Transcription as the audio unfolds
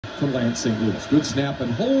for Lance St. Louis. Good snap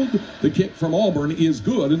and hold. The kick from Auburn is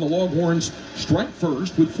good, and the Longhorns strike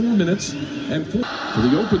first with 4 minutes and 4. To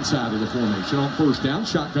the open side of the formation on first down.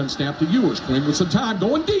 Shotgun snap to Ewers. Quinn with some time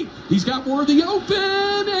going deep. He's got Worthy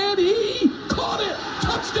open, and he caught it.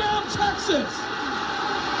 Touchdown, Texas.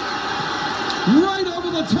 Right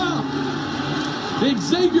over the top.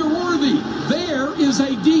 Xavier Worthy. There is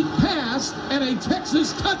a deep pass and a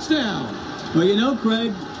Texas touchdown. Well, you know,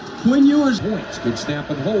 Craig, Quinn Ewers. Points. Good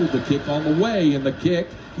snap and hold. The kick on the way, and the kick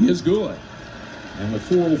is good. And with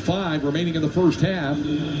 4:05 remaining in the first half,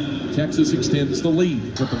 Texas extends the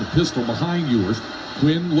lead. Up in the pistol behind Ewers.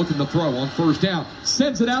 Quinn looking to throw on first down.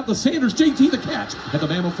 Sends it out to Sanders. JT the catch at the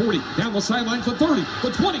Bama 40. Down the sideline to 30.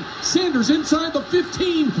 The 20. Sanders inside the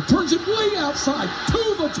 15. Turns it way outside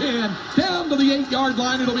to the 10. Down to the 8-yard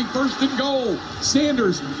line. It'll be first and goal.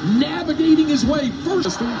 Sanders navigating his way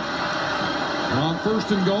first. On first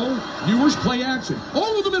and goal, Ewers play action.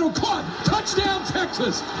 Over the middle, caught. Touchdown,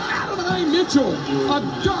 Texas. Adonai Mitchell.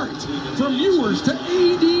 A dart from Ewers to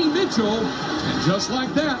A.D. Mitchell. And just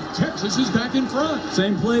like that, Texas is back in front.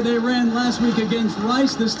 Same play they ran last week against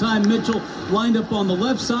Rice. This time Mitchell lined up on the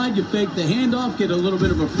left side. You fake the handoff, get a little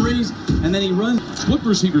bit of a freeze, and then he runs. Split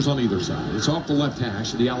receivers on either side. It's off the left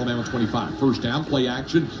hash of the Alabama 25. First down, play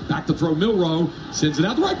action. Back to throw, Milroe. Sends it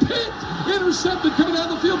out the right, picked. Intercepted coming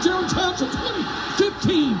down the field. Jaron Thompson, 20,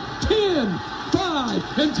 15, 10, 5.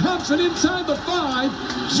 And Thompson inside the 5.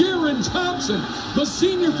 Jaron Thompson, the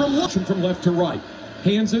senior from left to right.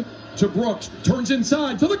 Hands it to Brooks, turns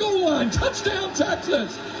inside to the goal line. Touchdown,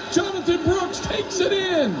 Texas. Jonathan Brooks takes it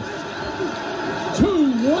in.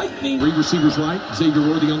 2 lightning. 3 receivers right, Xavier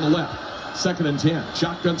Worthy on the left. 2nd and 10.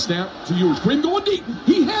 Shotgun snap to Ewers. Quinn going deep.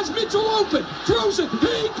 He has Mitchell open. Throws it.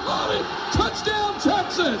 He caught it. Touchdown,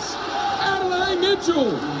 Texas. Adonai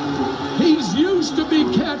Mitchell. He's used to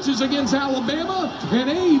big catches against Alabama, and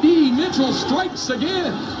A.D. Mitchell strikes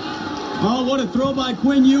again. Oh, what a throw by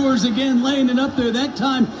Quinn Ewers again, laying it up there. That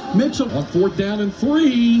time, Mitchell. On 4th down and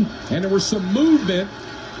 3, and there was some movement.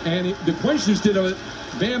 And the question is, did a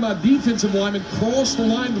Bama defensive lineman cross the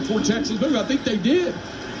line before Texas moved? I think they did.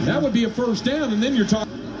 That would be a first down, and then you're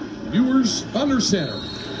talking. Ewers under center.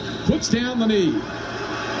 Puts down the knee.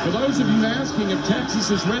 For those of you asking if Texas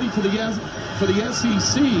is ready for the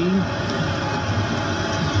SEC,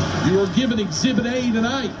 you are given Exhibit A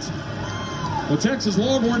tonight. The Texas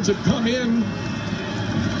Longhorns have come in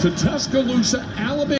to Tuscaloosa, Alabama.